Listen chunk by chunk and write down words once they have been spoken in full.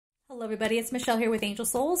Hello everybody, it's Michelle here with Angel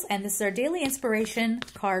Souls, and this is our daily inspiration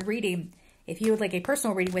card reading. If you would like a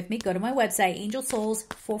personal reading with me, go to my website,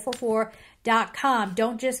 angelsouls444.com.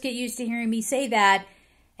 Don't just get used to hearing me say that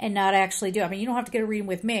and not actually do it. I mean, you don't have to get a reading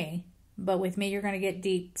with me, but with me you're going to get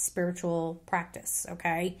deep spiritual practice,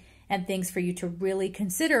 okay? And things for you to really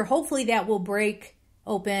consider. Hopefully that will break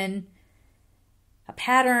open a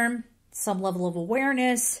pattern, some level of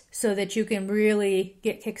awareness, so that you can really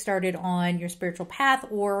get kickstarted on your spiritual path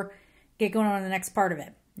or get going on the next part of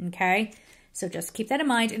it, okay? So just keep that in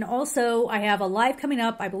mind. And also, I have a live coming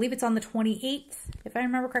up. I believe it's on the 28th, if I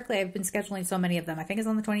remember correctly. I've been scheduling so many of them. I think it's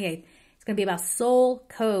on the 28th. It's going to be about soul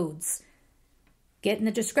codes. Get in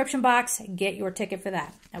the description box, get your ticket for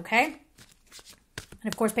that, okay?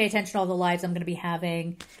 And of course, pay attention to all the lives I'm going to be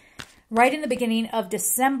having right in the beginning of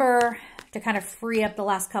December to kind of free up the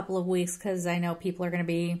last couple of weeks, because I know people are going to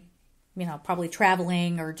be, you know, probably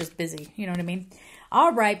traveling or just busy. You know what I mean?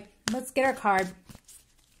 All right, let's get our card.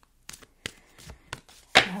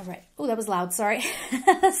 All right. Oh, that was loud. Sorry.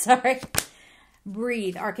 Sorry.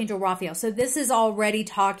 Breathe, Archangel Raphael. So this is already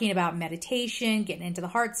talking about meditation, getting into the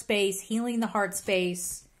heart space, healing the heart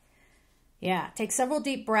space. Yeah. Take several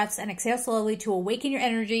deep breaths and exhale slowly to awaken your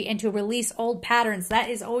energy and to release old patterns. That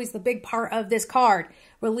is always the big part of this card.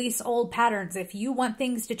 Release old patterns. If you want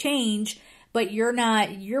things to change, but you're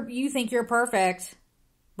not, you think you're perfect,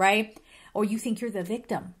 right? Or you think you're the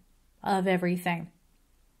victim of everything.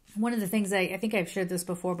 One of the things I think I've shared this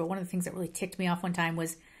before, but one of the things that really ticked me off one time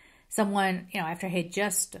was someone, you know, after I had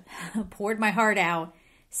just poured my heart out,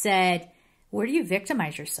 said, "Where do you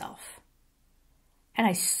victimize yourself?" And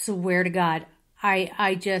I swear to God,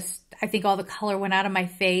 I think all the color went out of my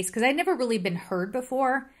face, because I'd never really been heard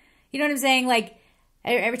before. You know what I'm saying? Like,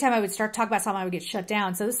 every time I would start talking about something, I would get shut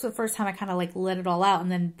down. So this was the first time I kind of like let it all out.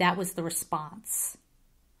 And then that was the response.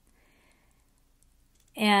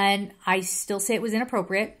 And I still say it was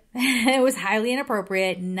inappropriate. It was highly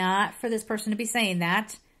inappropriate, not for this person to be saying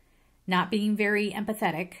that. Not being very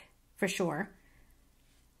empathetic, for sure.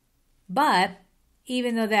 But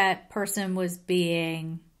even though that person was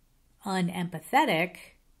being unempathetic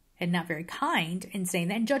and not very kind in saying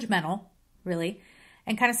that, and judgmental, really,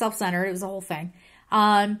 and kind of self-centered, it was a whole thing.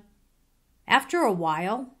 After a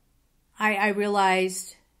while, I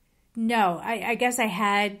realized, no, I guess I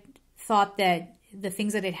had thought that the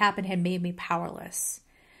things that had happened had made me powerless.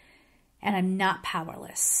 And I'm not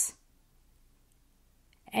powerless.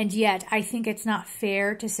 And yet, I think it's not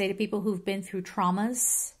fair to say to people who've been through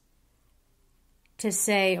traumas, to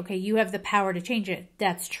say, okay, you have the power to change it.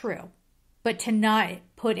 That's true. But to not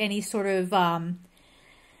put any sort of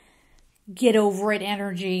get over it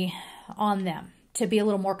energy on them. To be a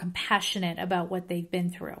little more compassionate about what they've been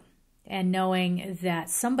through. And knowing that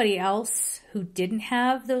somebody else who didn't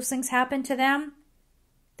have those things happen to them,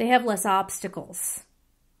 they have less obstacles.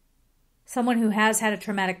 Someone who has had a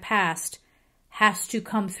traumatic past has to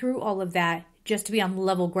come through all of that just to be on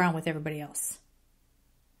level ground with everybody else.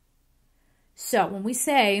 So when we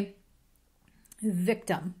say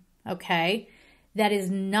victim, okay, that is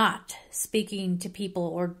not speaking to people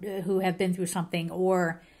or who have been through something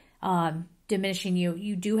or diminishing you.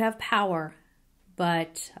 You do have power,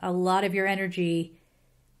 but a lot of your energy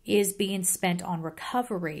is being spent on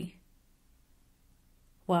recovery,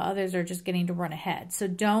 while others are just getting to run ahead. So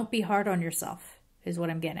don't be hard on yourself, is what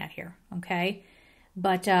I'm getting at here, okay?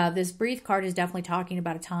 But this breathe card is definitely talking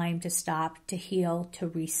about a time to stop, to heal, to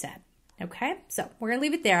reset, okay? So we're going to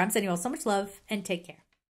leave it there. I'm sending you all so much love, and take care.